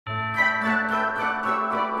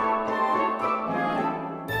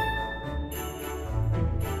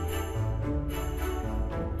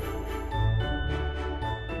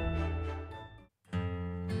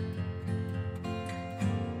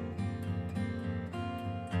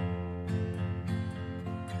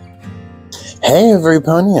Hey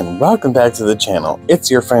everybody, and welcome back to the channel.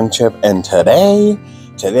 It's your friend Chip, and today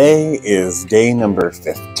is day number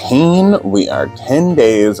 15. We are 10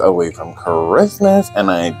 days away from Christmas,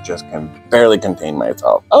 and I just can barely contain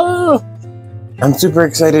myself. Oh! I'm super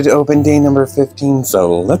excited to open day number 15,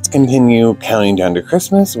 so let's continue counting down to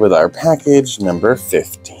Christmas with our package number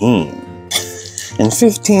 15. And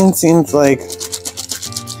 15 seems like,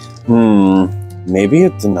 maybe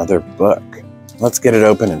it's another book. Let's get it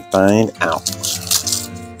open and find out.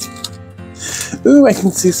 Ooh, I can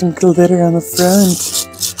see some glitter on the front.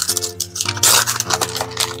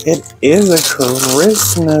 It is a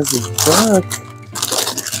Christmas book.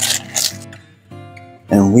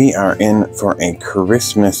 And we are in for a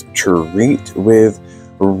Christmas treat with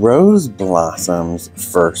Rose Blossom's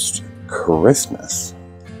First Christmas.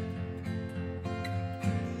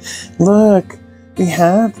 Look, we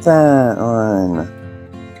have that one.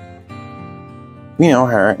 We know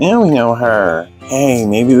her, and we know her. Hey,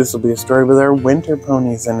 maybe this will be a story with our winter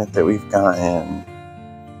ponies in it that we've gotten.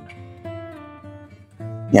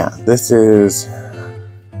 Yeah, this is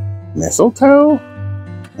mistletoe?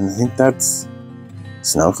 And I think that's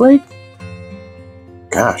snowflake?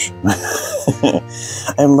 Gosh.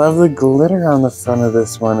 I love the glitter on the front of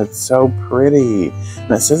this one. It's so pretty.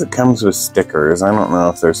 And it says it comes with stickers. I don't know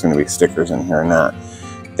if there's going to be stickers in here or not.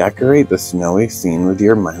 Decorate the snowy scene with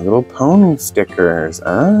your My Little Pony stickers.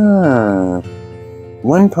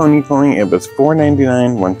 One pony coin. It was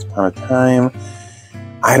 $4.99 once upon a time.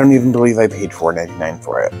 I don't even believe I paid $4.99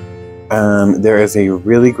 for it. There is a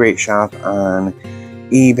really great shop on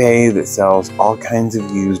eBay that sells all kinds of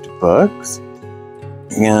used books.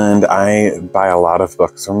 And I buy a lot of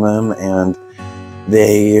books from them. And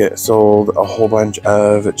they sold a whole bunch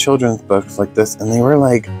of children's books like this. And they were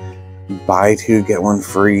like, buy two, get one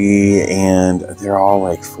free, and they're all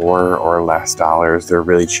like $4 or less. They're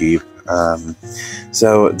really cheap.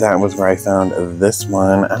 So that was where I found this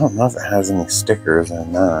one. I don't know if it has any stickers or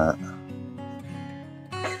not.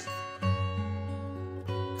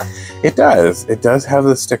 It does. It does have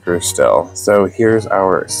the stickers still. So here's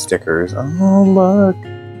our stickers. Oh, look.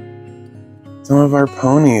 Some of our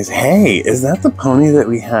ponies. Hey, is that the pony that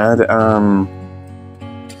we had,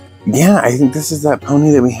 yeah, I think this is that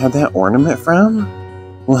pony that we had that ornament from.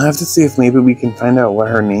 We'll have to see if maybe we can find out what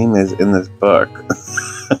her name is in this book.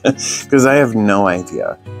 Because I have no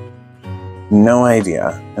idea. No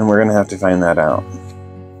idea. And we're going to have to find that out.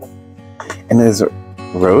 And is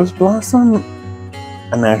Rose Blossom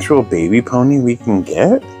an actual baby pony we can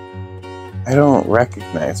get? I don't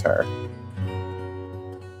recognize her.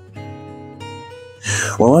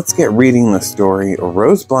 Well, let's get reading the story,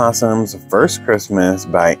 Rose Blossom's First Christmas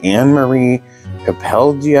by Anne-Marie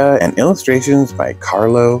Capelgia and illustrations by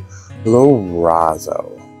Carlo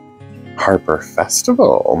Lorazzo. Harper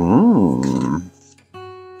Festival.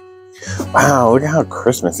 Wow, look at how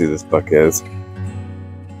Christmassy this book is.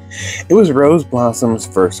 It was Rose Blossom's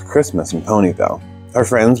first Christmas in Ponyville. Her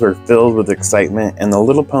friends were filled with excitement, and the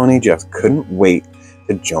little pony just couldn't wait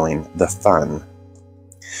to join the fun.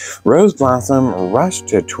 Rose Blossom rushed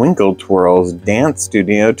to Twinkle Twirl's dance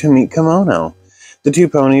studio to meet Kimono. The two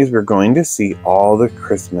ponies were going to see all the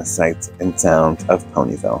Christmas sights and sounds of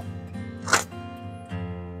Ponyville.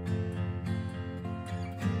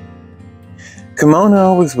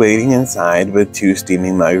 Kimono was waiting inside with 2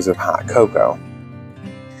 steaming mugs of hot cocoa.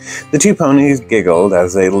 The two ponies giggled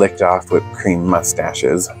as they licked off whipped cream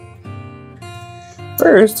mustaches.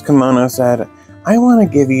 First, Kimono said, I want to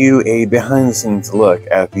give you a behind-the-scenes look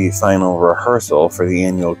at the final rehearsal for the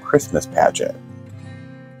annual Christmas pageant.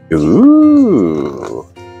 Ooh!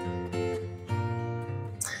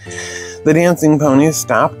 The dancing ponies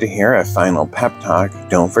stopped to hear a final pep talk.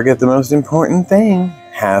 Don't forget the most important thing.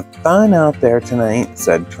 Have fun out there tonight,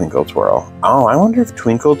 said Twinkle Twirl. Oh, I wonder if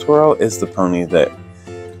Twinkle Twirl is the pony that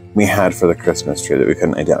we had for the Christmas tree that we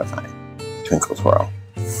couldn't identify. Twinkle Twirl.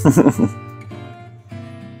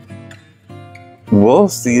 We'll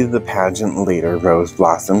see the pageant later, Rose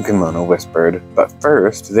Blossom, Kimono whispered. But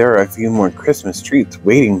first, there are a few more Christmas treats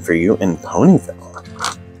waiting for you in Ponyville.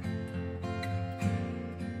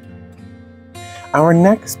 Our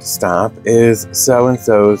next stop is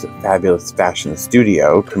So-and-so's Fabulous Fashion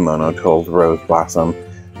Studio, Kimono told Rose Blossom.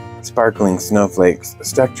 Sparkling snowflakes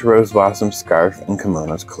stuck to Rose Blossom's scarf and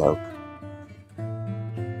Kimono's cloak.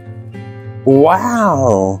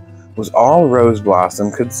 Wow! Was all Rose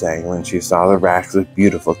Blossom could say when she saw the racks of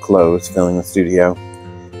beautiful clothes filling the studio.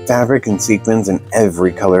 Fabric and sequins in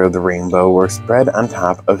every color of the rainbow were spread on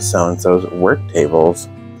top of So-and-so's work tables.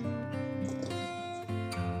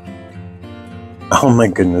 Oh my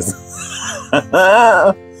goodness.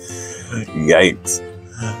 Yikes.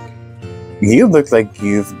 You look like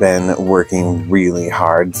you've been working really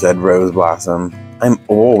hard, said Rose Blossom. I'm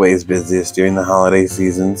always busiest during the holiday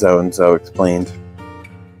season, so-and-so explained.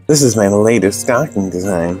 This is my latest stocking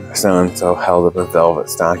design. So-and-so held up a velvet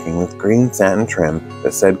stocking with green satin trim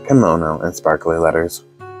that said kimono in sparkly letters.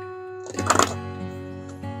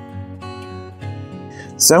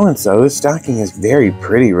 So-and-so, this stocking is very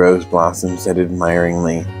pretty, Rose Blossom said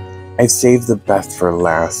admiringly. I've saved the best for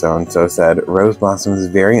last, so-and-so said. Rose Blossom's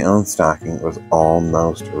very own stocking was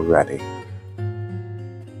almost ready.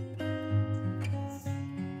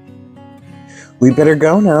 We better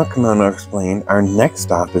go now, Kimono explained. Our next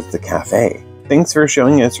stop is the cafe. Thanks for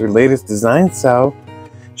showing us your latest design, So,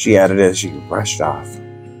 she added as she rushed off.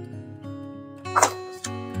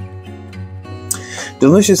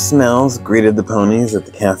 Delicious smells greeted the ponies at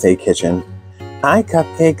the cafe kitchen. Hi,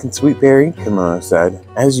 Cupcake and Sweetberry, Kimono said.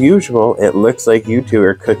 As usual, it looks like you two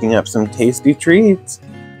are cooking up some tasty treats.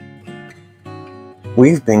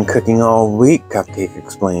 We've been cooking all week, Cupcake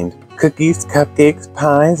explained. Cookies, cupcakes,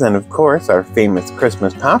 pies, and of course our famous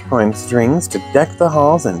Christmas popcorn strings to deck the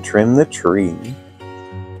halls and trim the tree.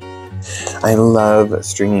 I love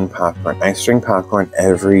stringing popcorn. I string popcorn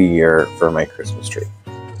every year for my Christmas tree.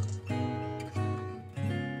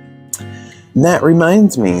 That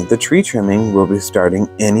reminds me, the tree trimming will be starting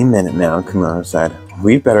any minute now, Kimono said.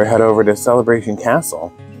 We'd better head over to Celebration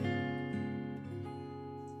Castle.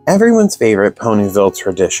 Everyone's favorite Ponyville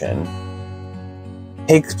tradition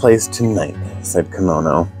takes place tonight, said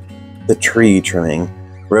Kimono. The tree trimming.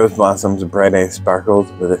 Rose Blossom's bright eyes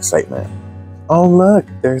sparkled with excitement. Oh look,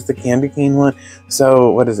 there's the candy cane one.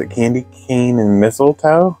 So, what is it, candy cane and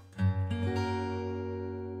mistletoe?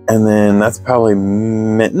 And then that's probably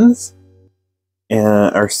Mittens?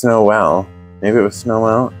 Or Snowwell. Maybe it was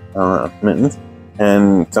Snowwell. I don't know. Mittens.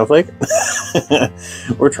 And Snowflake?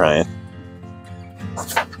 We're trying.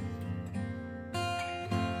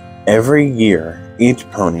 Every year, each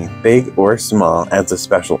pony, big or small, adds a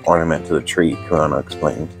special ornament to the tree, Kimono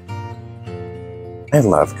explained. I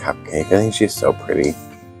love Cupcake. I think she's so pretty.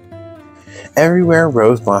 Everywhere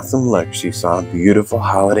Rose Blossom looked, she saw beautiful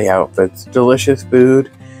holiday outfits, delicious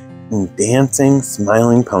food, and dancing,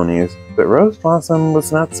 smiling ponies. But Rose Blossom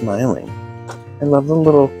was not smiling. I love the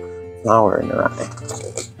little flower in her eye.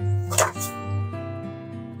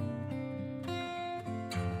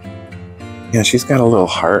 Yeah, she's got a little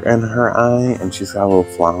heart in her eye, and she's got a little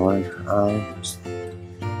flower in her eye. Just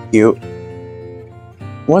cute.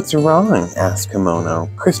 What's wrong? Asked Kimono.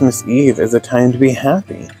 Christmas Eve is a time to be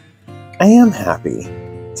happy. I am happy,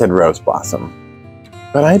 said Rose Blossom.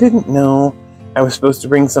 But I didn't know I was supposed to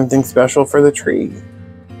bring something special for the tree.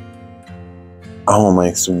 Oh,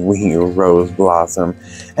 my sweet Rose Blossom.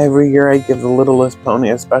 Every year I give the littlest pony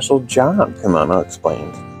a special job, Kimono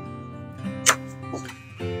explained.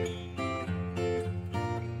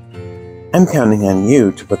 I'm counting on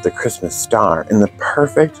you to put the Christmas star in the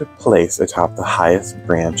perfect place atop the highest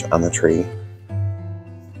branch on the tree.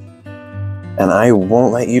 And I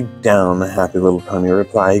won't let you down, the happy little pony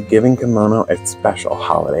replied, giving Kimono a special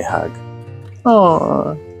holiday hug.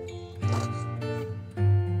 Aww.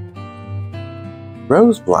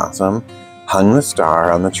 Rose Blossom hung the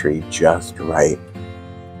star on the tree just right.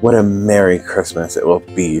 What a Merry Christmas it will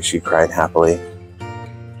be, she cried happily.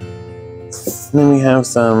 And then we have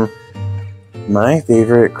some, my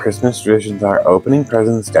favorite Christmas traditions are opening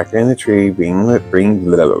presents, decorating the tree, being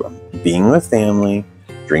with family,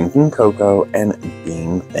 drinking cocoa, and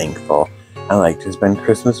being thankful. I like to spend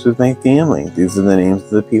Christmas with my family. These are the names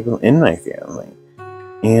of the people in my family.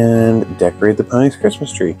 And decorate the pony's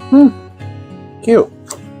Christmas tree. Cute.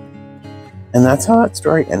 And that's how that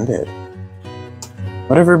story ended.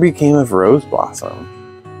 Whatever became of Rose Blossom?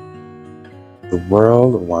 The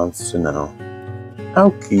world wants to know. How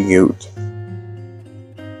cute.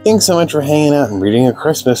 Thanks so much for hanging out and reading a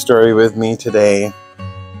Christmas story with me today.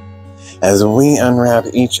 As we unwrap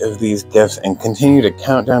each of these gifts and continue to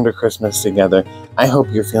count down to Christmas together, I hope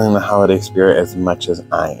you're feeling the holiday spirit as much as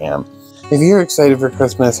I am. If you're excited for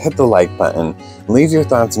Christmas, hit the like button, leave your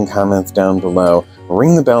thoughts and comments down below,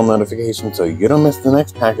 ring the bell notification so you don't miss the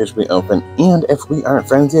next package we open, and if we aren't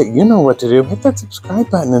friends yet, you know what to do. Hit that subscribe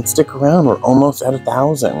button and stick around. We're almost at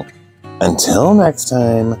 1,000. Until next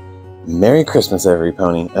time, Merry Christmas, every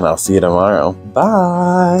pony, and I'll see you tomorrow.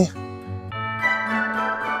 Bye!